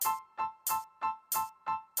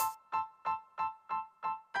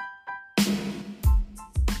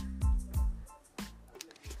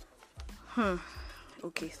Hmm.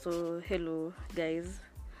 Okay, so hello guys.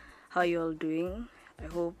 How you all doing? I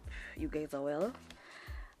hope you guys are well.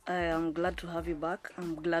 I am glad to have you back.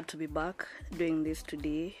 I'm glad to be back doing this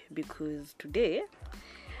today because today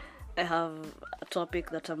I have a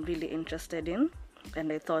topic that I'm really interested in and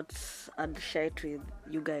I thought I'd share it with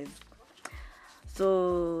you guys.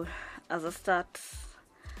 So, as a start,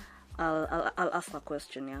 I'll ask a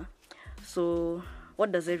question, yeah? So,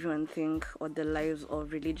 what does everyone think of the lives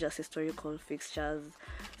of religious historical fixtures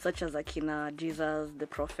such as Akina Jesus, the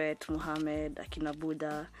Prophet Muhammad, Akina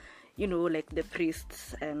Buddha, like the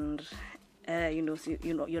priests and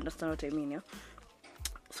you understand what I mean, yeah?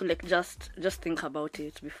 So like just think about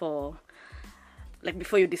it before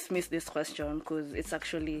you dismiss this question because it's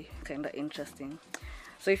actually kind of interesting.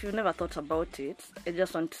 So if you've never thought about it, I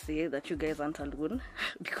just want to say that you guys aren't alone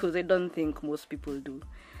because I don't think most people do.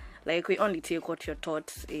 Like we only take what you're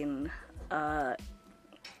taught in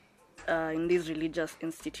these religious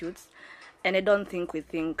institutes, and I don't think we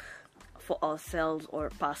think for ourselves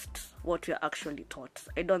or past what we're actually taught.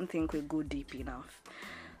 I don't think we go deep enough.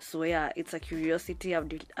 So yeah, it's a curiosity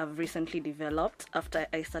I've recently developed after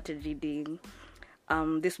I started reading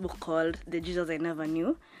this book called The Jesus I Never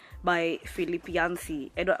Knew by Philip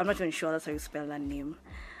Yancey. I'm not even sure that's how you spell that name,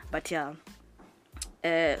 but yeah.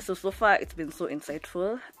 So far it's been so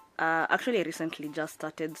insightful. Actually, I recently just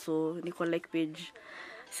started, so Nicole like page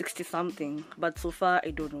 60 something, but so far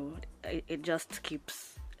I don't know. It just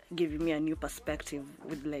keeps giving me a new perspective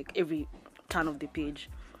with like every turn of the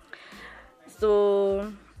page.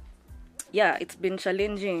 So yeah, it's been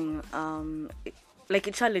challenging.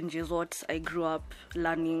 It challenges what I grew up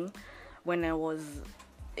learning when I was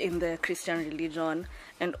in the Christian religion,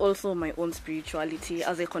 and also my own spirituality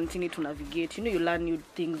as I continue to navigate. You learn new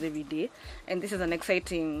things every day, and this is an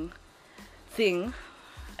exciting thing,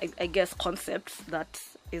 I guess, concept that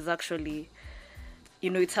is actually,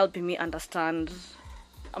 it's helping me understand,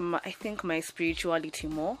 I think, my spirituality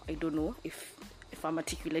more. I don't know if I'm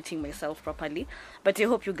articulating myself properly, but I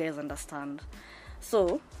hope you guys understand.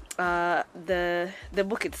 So, the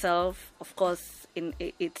book itself, of course,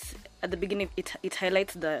 it's at the beginning it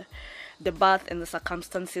highlights the birth and the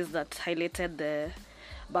circumstances that highlighted the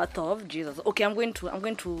birth of Jesus. Okay, I'm going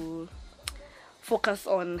to focus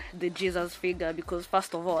on the Jesus figure because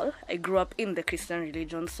first of all, I grew up in the Christian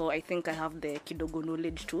religion, so I think I have the kidogo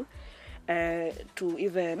knowledge too. To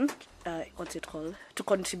even to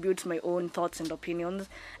contribute my own thoughts and opinions,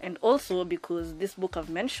 and also because this book I've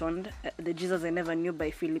mentioned, The Jesus I Never Knew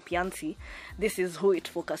by Philip Yancey, this is who it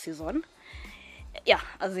focuses on. Yeah,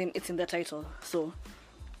 as in it's in the title. So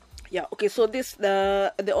yeah, okay, so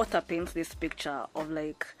the author paints this picture of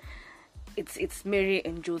like it's Mary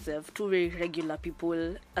and Joseph, two very regular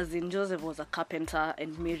people, as in Joseph was a carpenter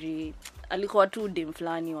and Mary alikuwa tu dem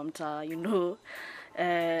flani wa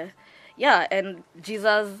mtaa, yeah, and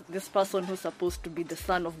Jesus, this person who's supposed to be the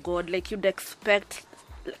Son of God, like you'd expect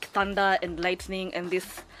like thunder and lightning and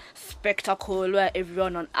this spectacle where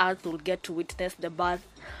everyone on earth will get to witness the birth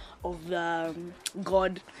of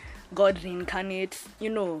God reincarnate,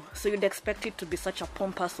 so you'd expect it to be such a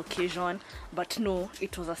pompous occasion, but no,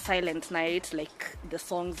 it was a silent night, like the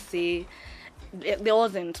songs say. There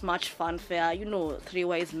wasn't much fanfare, 3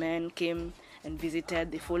 wise men came and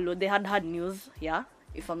visited, they followed, they had news, yeah,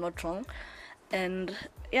 if I'm not wrong, and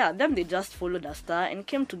yeah, then they just followed a star and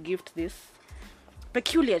came to gift this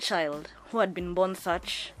peculiar child who had been born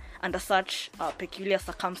under such peculiar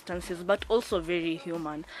circumstances, but also very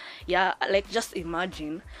human. Yeah, like just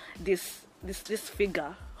imagine this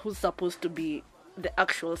figure who's supposed to be the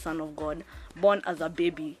actual Son of God, born as a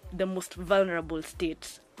baby, the most vulnerable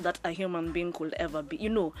state that a human being could ever be.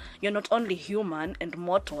 You're not only human and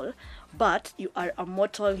mortal, but you are a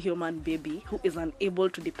mortal human baby who is unable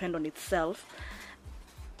to depend on itself.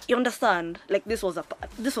 You understand? Like this was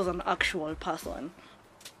an actual person.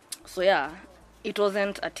 So yeah, it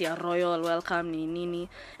wasn't a royal welcome nini,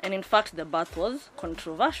 and in fact the birth was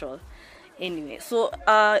controversial. Anyway, so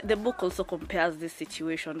the book also compares this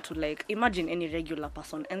situation to, like, imagine any regular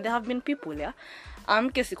person, and there have been people, yeah,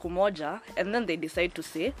 amke siku moja, and then they decide to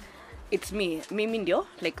say, it's mimi ndio,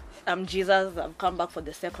 like, I'm Jesus, I've come back for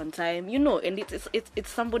the second time, and it's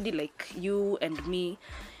somebody like you and me,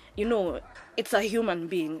 it's a human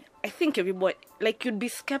being. I think everybody, like, you'd be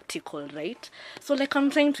skeptical, right? So, like, I'm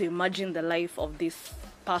trying to imagine the life of this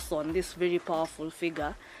person, this very powerful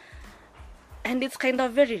figure, and it's kind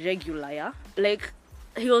of very regular, yeah? Like,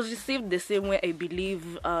 he was received the same way, I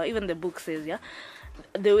believe, even the book says, yeah?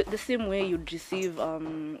 the same way you'd receive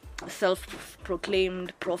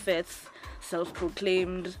self-proclaimed prophets,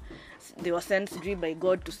 self-proclaimed, they were sent by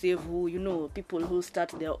God to save who, people who start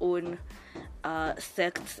their own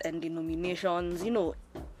sects and denominations,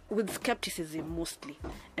 with skepticism mostly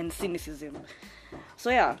and cynicism. So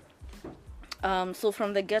yeah, so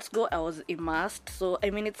from the get-go I was immersed. So I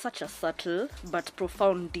mean, it's such a subtle but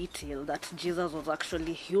profound detail that Jesus was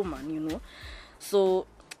actually human, so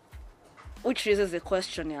which raises the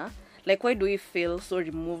question, yeah, like, why do we feel so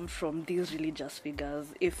removed from these religious figures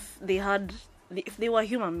if they were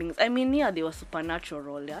human beings? I mean, yeah, they were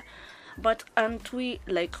supernatural, yeah, but aren't we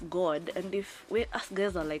like God? And if we us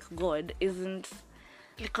guys are like God,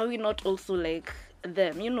 are we not also like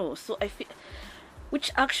them? So I feel,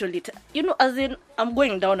 which actually, as in, I'm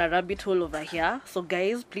going down a rabbit hole over here. So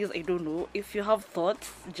guys, please, I don't know, if you have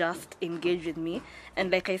thoughts, just engage with me. And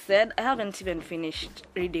like I said, I haven't even finished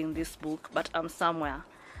reading this book, but I'm somewhere.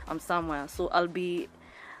 So I'll be,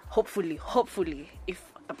 hopefully, if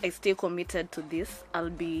I stay committed to this, I'll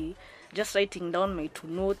be just writing down my 2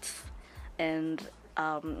 notes and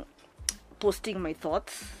posting my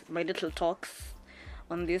thoughts, my little talks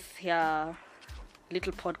on this here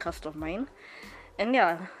little podcast of mine. And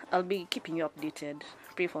yeah, I'll be keeping you updated.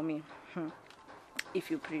 Pray for me,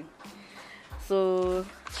 if you pray. So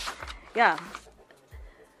yeah,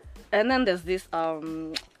 and then there's this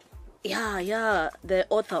the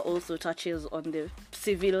author also touches on the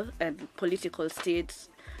civil and political state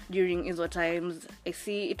during Israel times. I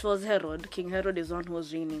see it was King Herod is one who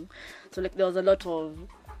was reigning, so like there was a lot of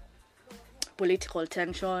political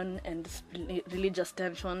tension and religious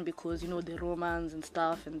tension because the Romans and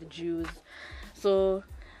stuff and the Jews. So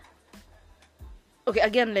okay,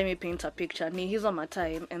 again, let me paint a picture. He's on my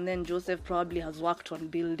time, and then Joseph probably has worked on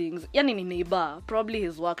buildings. Yani ni neighbor, probably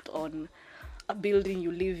he's worked on a building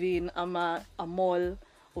you live in, a mall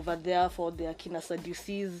over there for the Akina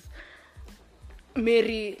Sadducees.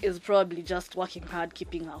 Mary is probably just working hard,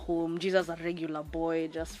 keeping her home. Jesus, a regular boy,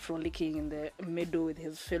 just frolicking in the meadow with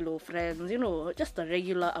his fellow friends, just a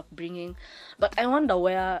regular upbringing. But I wonder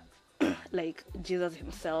where, like, Jesus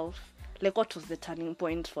himself, like, what was the turning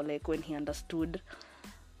point for, like, when he understood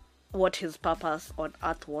what his purpose on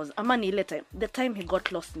earth was? Amani, later, the time he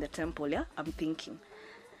got lost in the temple, yeah? I'm thinking.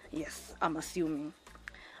 Yes, I'm assuming.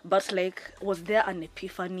 But, like, was there an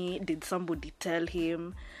epiphany? Did somebody tell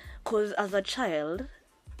him? Because as a child,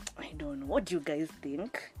 I don't know, what do you guys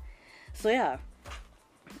think? So yeah,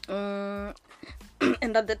 and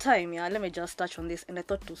at the time, yeah, let me just touch on this, and I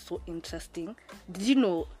thought it was so interesting. Did you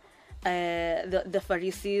know the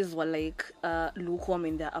Pharisees were like lukewarm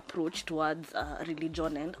in their approach towards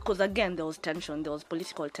religion? And because again, there was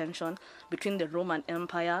political tension between the Roman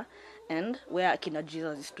Empire and where Akina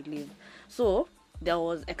Jesus used to live. So there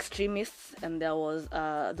was extremists, and there was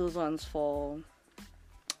those ones for,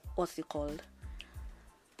 what's it called?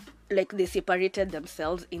 Like, they separated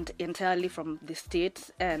themselves entirely from the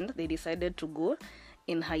state, and they decided to go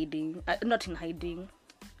in hiding. Not in hiding.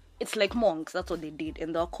 It's like monks. That's what they did,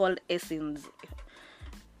 and they're called Essenes.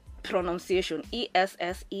 Pronunciation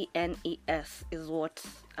Essenes is what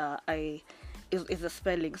is the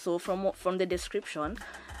spelling. So from the description,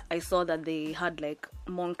 I saw that they had like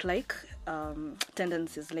monk-like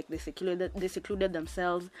tendencies, like they secluded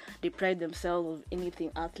themselves, deprived themselves of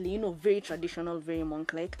anything earthly, very traditional, very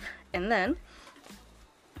monk-like. And then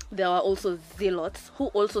there were also zealots who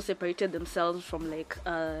also separated themselves from like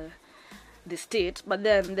the state, but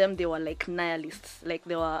then they were like nihilists, like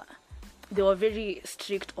they were very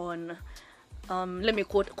strict on let me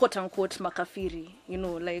quote unquote makafiri,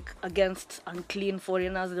 like against unclean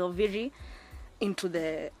foreigners. They were very into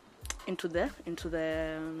the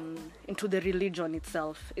religion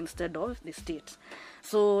itself instead of the state.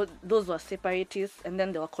 So those were separatists, and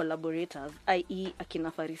then there were collaborators, i.e.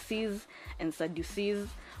 Akina Pharisees and Sadducees.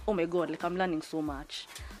 Oh my god, like I'm learning so much.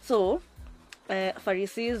 So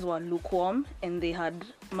Pharisees were lukewarm, and they had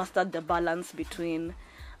mastered the balance between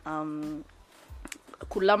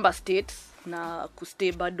kulamba state na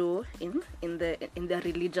kustay bado in their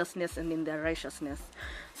religiousness and in their righteousness.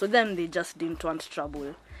 So then they just didn't want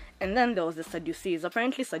trouble. And then there was the Sadducees.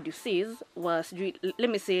 Apparently Sadducees was, let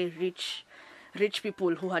me say, rich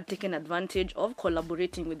people who had taken advantage of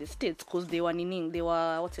collaborating with the states, because they were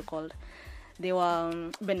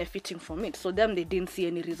benefiting from it. So them, they didn't see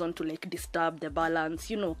any reason to like disturb the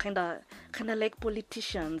balance, kind of like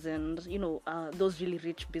politicians and those really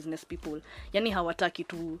rich business people. Yani hawataki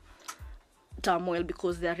to turmoil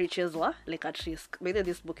because their riches were like at risk. By the way,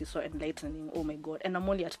 this book is so enlightening. Oh my god. And I'm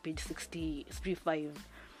only at page 65.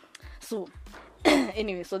 So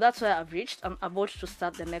Anyway, so that's where I've reached. I'm about to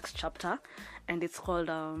start the next chapter, and it's called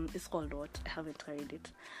what? I haven't read it.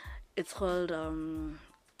 It's called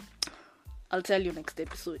I'll tell you next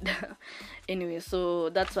episode. Anyway, so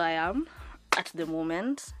that's where I am at the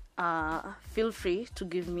moment. Feel free to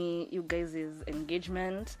give me you guys'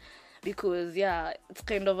 engagement, because yeah, it's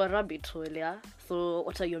kind of a rabbit hole. Yeah, so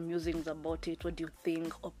what are your musings about it? What do you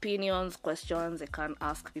think? Opinions, questions I can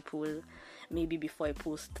ask people maybe before I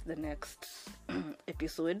post the next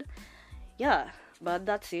episode. Yeah, but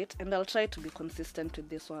that's it, and I'll try to be consistent with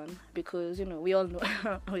this one, because we all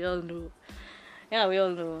know we all know, yeah, we all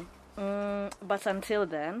know. But until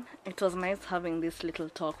then, it was nice having this little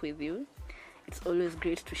talk with you. It's always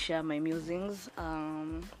great to share my musings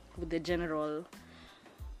with the general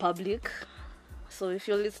public. So if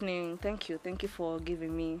you're listening, thank you for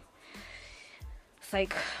giving me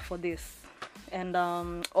psych for this. And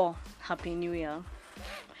happy new year.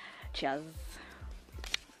 Cheers.